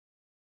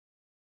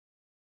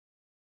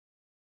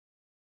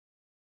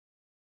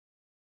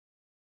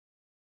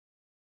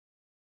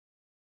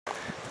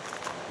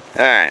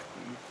Alright,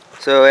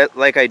 so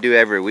like I do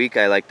every week,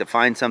 I like to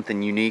find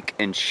something unique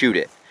and shoot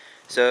it.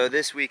 So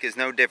this week is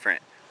no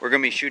different. We're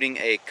going to be shooting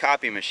a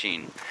copy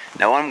machine.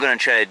 Now what I'm going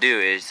to try to do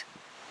is,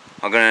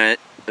 I'm going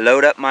to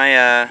load up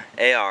my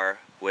AR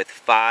with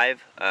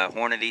 5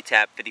 Hornady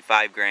Tap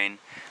 55 grain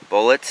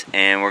bullets,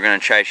 and we're going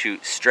to try to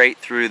shoot straight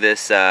through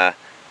this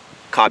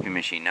copy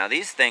machine. Now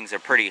these things are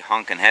pretty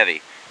hunk and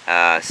heavy,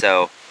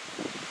 so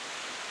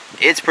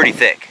it's pretty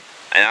thick.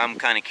 And I'm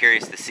kind of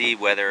curious to see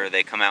whether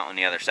they come out on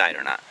the other side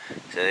or not.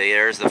 So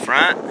there's the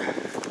front.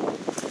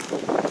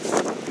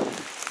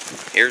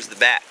 Here's the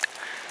back.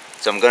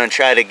 So I'm going to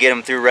try to get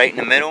them through right in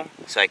the middle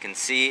so I can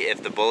see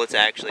if the bullets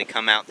actually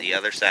come out the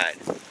other side.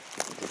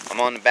 I'm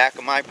on the back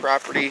of my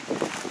property,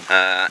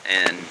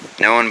 and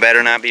no one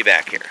better not be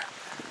back here.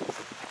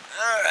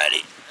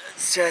 Alrighty,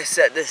 let's try to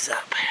set this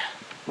up.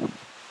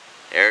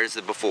 There's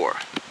the before.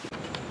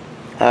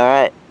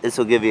 Alright, this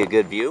will give you a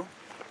good view.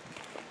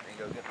 Let me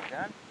go get my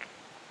gun.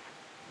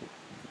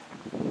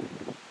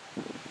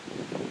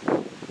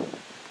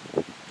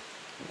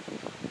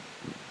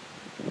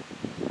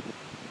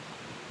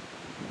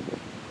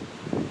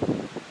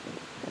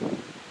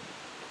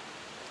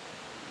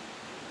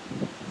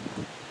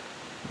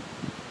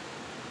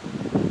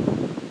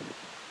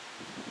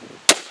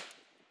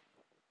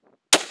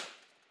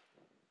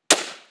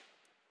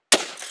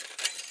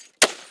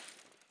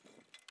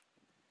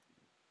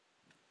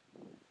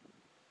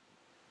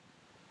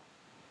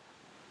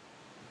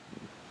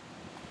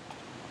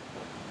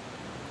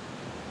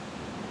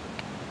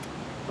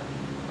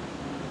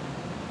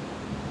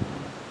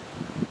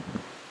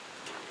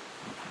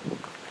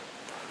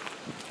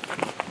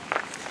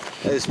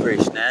 It was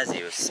pretty snazzy.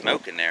 It was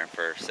smoking there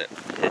first.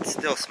 It's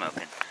still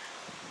smoking.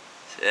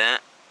 See that?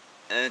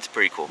 And it's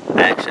pretty cool.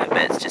 Actually, I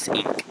bet it's just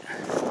ink.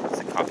 It's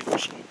a copy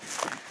machine.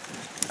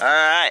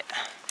 Alright.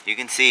 You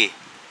can see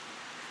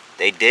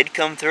they did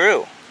come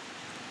through.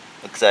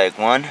 Looks like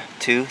 1,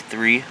 2,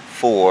 3,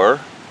 4.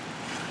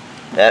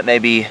 That may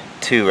be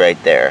 2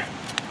 right there.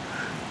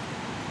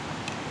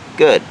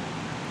 Good.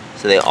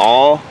 So they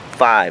all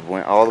 5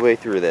 went all the way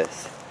through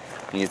this.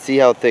 You can see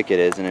how thick it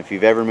is, and if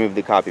you've ever moved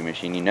the copy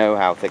machine, you know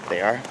how thick they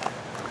are.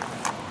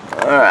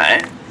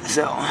 Alright,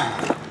 so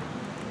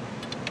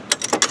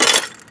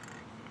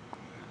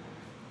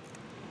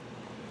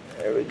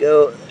there we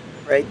go,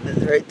 right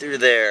through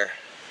there.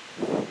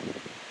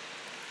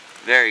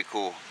 Very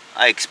cool.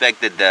 I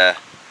expected the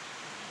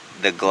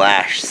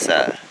glass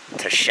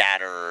to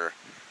shatter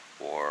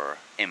or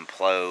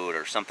implode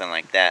or something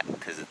like that,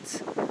 because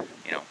it's,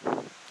 you know,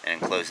 an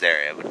enclosed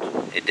area,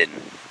 but it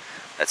didn't.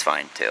 That's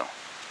fine too.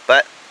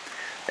 But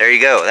there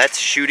you go. That's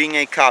shooting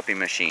a copy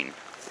machine.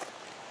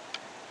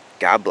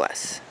 God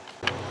bless.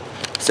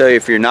 So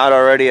if you're not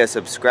already a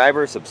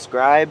subscriber,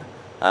 subscribe.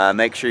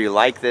 Make sure you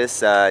like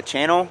this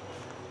channel,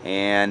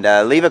 and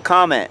leave a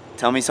comment.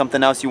 Tell me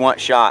something else you want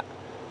shot.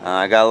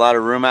 I got a lot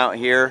of room out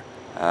here,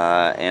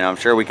 and I'm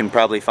sure we can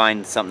probably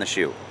find something to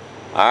shoot.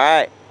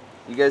 Alright,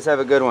 you guys have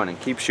a good one and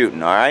keep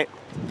shooting, alright?